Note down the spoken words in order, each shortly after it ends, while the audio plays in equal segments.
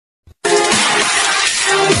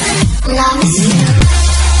Yo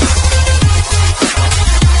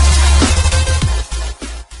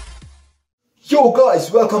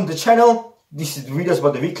guys, welcome to the channel. This is the videos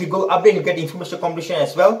about the weekly goal update. You get information competition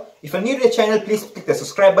as well. If you're new to the channel, please click the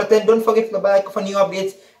subscribe button. Don't forget to the bell icon for new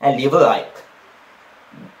updates and leave a like.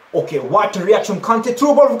 Okay, what a reaction. Kante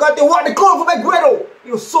threw ball from Kante. What a goal from Aguero!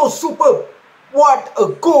 It was so superb. What a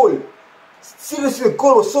goal. Seriously, the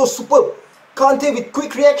goal was so superb. Kante with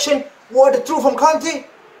quick reaction. What a throw from Kante.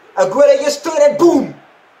 Aguero just turned and boom.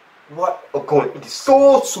 What a goal. It is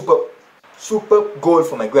so superb. Superb goal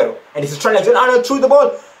from Aguero. And this is trying to Arnold threw the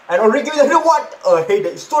ball. And already giving the header. What a header.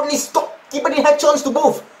 It's totally stopped. Keeper didn't have a chance to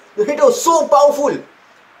move. The header was so powerful.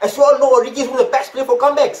 As you all know, Origi is one of the best players for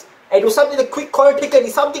comebacks. And it was something the quick corner taken,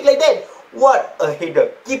 something like that. What a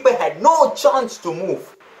header. Keeper had no chance to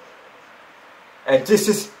move. And this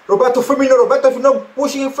is Roberto Firmino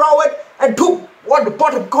pushing him forward. And boom. What the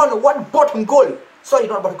bottom corner. What the bottom goal. Sorry,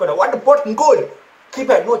 not bottom corner. What the bottom goal.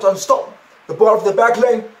 Keeper had no chance to stop. The ball off the back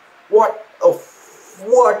line. What a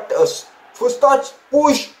first touch.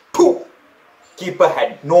 Push. Boom. Keeper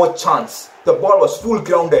had no chance. The ball was full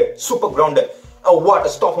grounded. Super grounded. And what a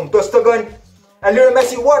stop from Ter Stegen. And Lionel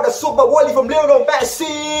Messi, what a super volley from Lionel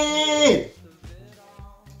Messi!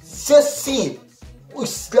 Just see,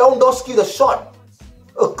 Lewandowski the shot.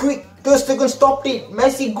 A quick, Ter Stegen stopped it.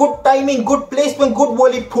 Messi, good timing, good placement, good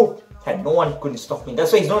volley. Poop. And no one couldn't stop him.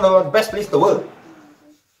 That's why he's one of the best players in the world.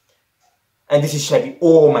 And this is Shabby.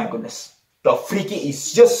 Oh my goodness. The free kick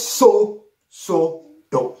is just so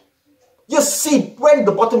dope. Just see when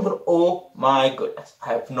the bottom. Oh my goodness.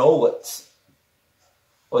 I have no words.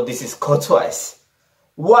 Oh, this is Courtois.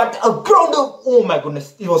 What a grounder! Oh my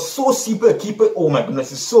goodness. It was so simple. Keeper. Oh my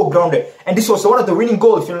goodness. It's so grounded. And this was one of the winning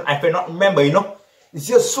goals. If I cannot remember, you know. It's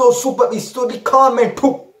just so super. It's totally calm and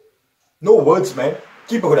poop. No words, man.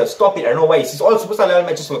 Keeper could have stopped it. I don't know why. It's all superstar level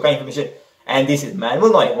matches for kind of information. And this is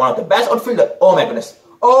Manuel Neuer, one of the best outfielder. Oh my goodness.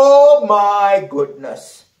 Oh my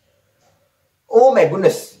goodness. Oh my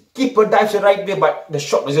goodness. Keeper dives the right way, but the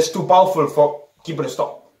shot was just too powerful for keeper to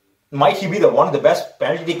stop. Might he be one of the best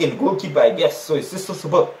penalty taking goalkeeper, I guess. So it's just so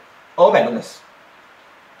superb. Oh my goodness.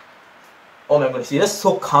 Oh my goodness. He's just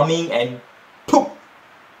so calming and poop.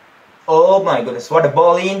 Oh my goodness. What a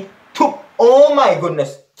ball in. Poop. Oh my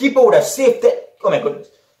goodness. Keeper would have saved that. Oh my goodness.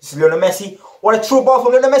 This is Lionel Messi. What a through ball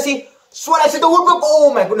from Lionel Messi. Suarez hit the woodwork.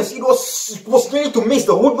 Oh my goodness. It was nearly to miss.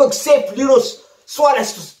 The woodwork saved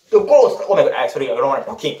Suarez. The goal. Oh my god. Sorry, I don't want to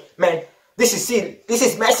talking. Man, this is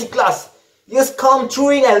Messi class. Just come through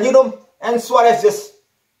in and Suarez just.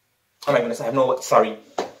 Oh my goodness, I have no words. Sorry.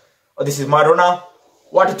 Oh, this is Maradona.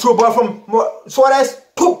 What a through ball from Suarez.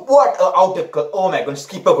 Poop. What a outer curl. Oh my goodness,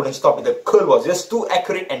 keeper couldn't stop it. The curl was just too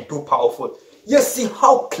accurate and too powerful. Just see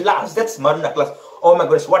how class. That's Maradona class. Oh my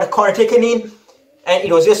goodness, what a corner taken in. And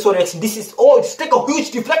it was just so relaxing. This is, oh, it's like a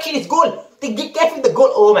huge deflection. It's goal. They get careful with the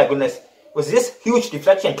goal. Oh my goodness. It was just huge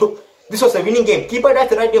deflection. This was a winning game. Keeper died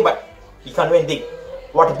the right way, but he can't do anything.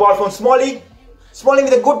 What a ball from Smalling. Smalling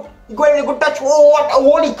with a good touch. Oh, what a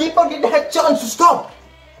volley. Keeper didn't have a chance to stop.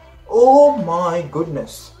 Oh my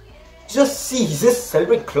goodness. Just see, he's just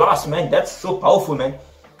celebrate class, man. That's so powerful, man.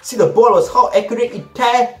 See, the ball was how accurate it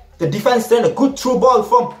tied the defense. Then a good through ball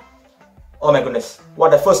from. Oh my goodness.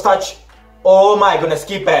 What a first touch. Oh my goodness.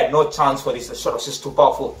 Keeper had no chance for this. The shot was just too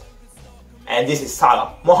powerful. And this is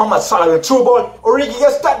Salah. Mohamed Salah with a through ball. Origi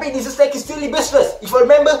just tapped it. It's just like his silly business. If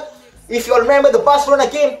you remember the Barcelona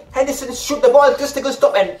game, Henderson shoot the ball, Ter Stegen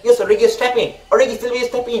stop, and yes, Origi step in. Origi still will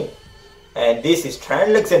step in. And this is Trent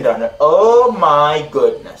Alexander-Arnold. Oh my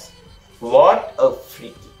goodness. What a free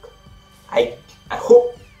kick. I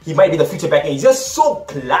hope he might be the future back end. He's just so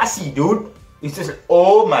classy, dude. It's just,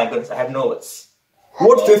 oh my goodness, I have no words.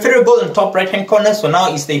 Vote for your favorite goal in the top right hand corner. So now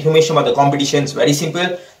is the information about the competitions. Very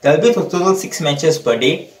simple. There will be a total 6 matches per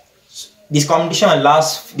day. This competition will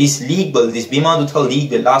last, this Bhima Dyuta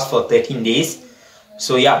league will last for 13 days.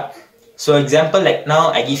 So yeah. So example, like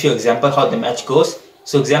now I give you example how the match goes.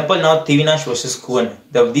 So example now Tivinash versus Kuan.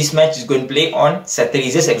 This match is going to play on Saturday.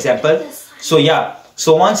 Is this example? So yeah.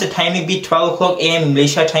 So once the timing be 12 o'clock AM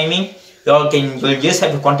Malaysia timing, you'll just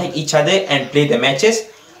have to contact each other and play the matches.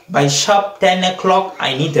 By sharp 10 o'clock,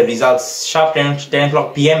 I need the results. Sharp 10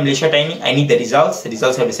 o'clock PM Malaysia timing, I need the results. The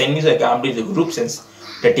results have to send me so I can update the groups and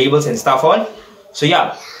the tables and stuff all. So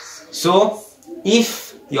yeah. So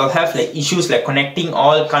if you'll have like issues like connecting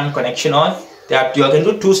all, can't connection all, you can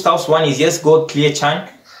do 2 stuffs. One is just go clear chant.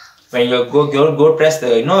 When you go press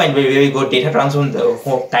the, you know, when we go data transfer,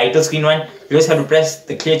 the title screen one, you just have to press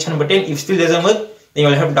the clear chant button. If still doesn't work, then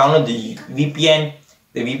you'll have to download the VPN.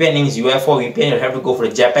 The VPN name is UFO VPN. You'll have to go for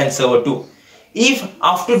the Japan server too. If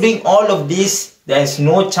after doing all of this there's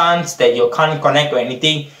no chance that you can't connect or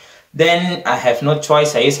anything, then I have no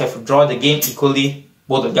choice. I just have to draw the game equally,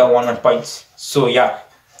 both of them 1 points. So yeah.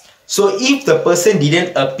 So if the person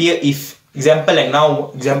didn't appear, if example like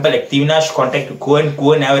Tivnash contacted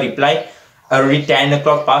Kuan never replied, already 10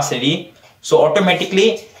 o'clock passed already, so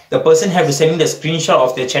automatically the person have to send me the screenshot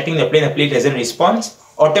of the chatting the player doesn't respond.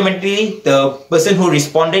 Automatically the person who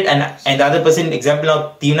responded and the other person, example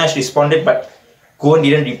now Tivnash responded but Kuan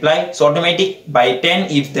didn't reply, so automatic by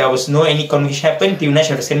 10, if there was no any conversation happened, Tivnash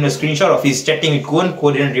have to send a screenshot of his chatting with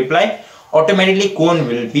Kuan didn't reply, automatically Kuan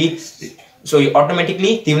will be, so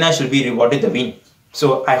automatically Tivnash will be rewarded the win.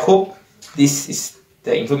 So I hope this is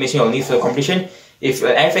the information you'll need for the competition. If you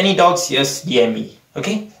have any doubts, just DM me.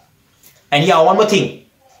 Okay? And yeah, one more thing.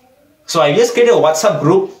 So I just created a WhatsApp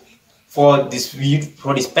group for this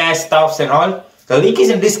PES stuffs and all. The link is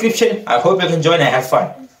in the description. I hope you can join and have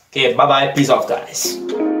fun. Okay, bye bye. Peace off, guys.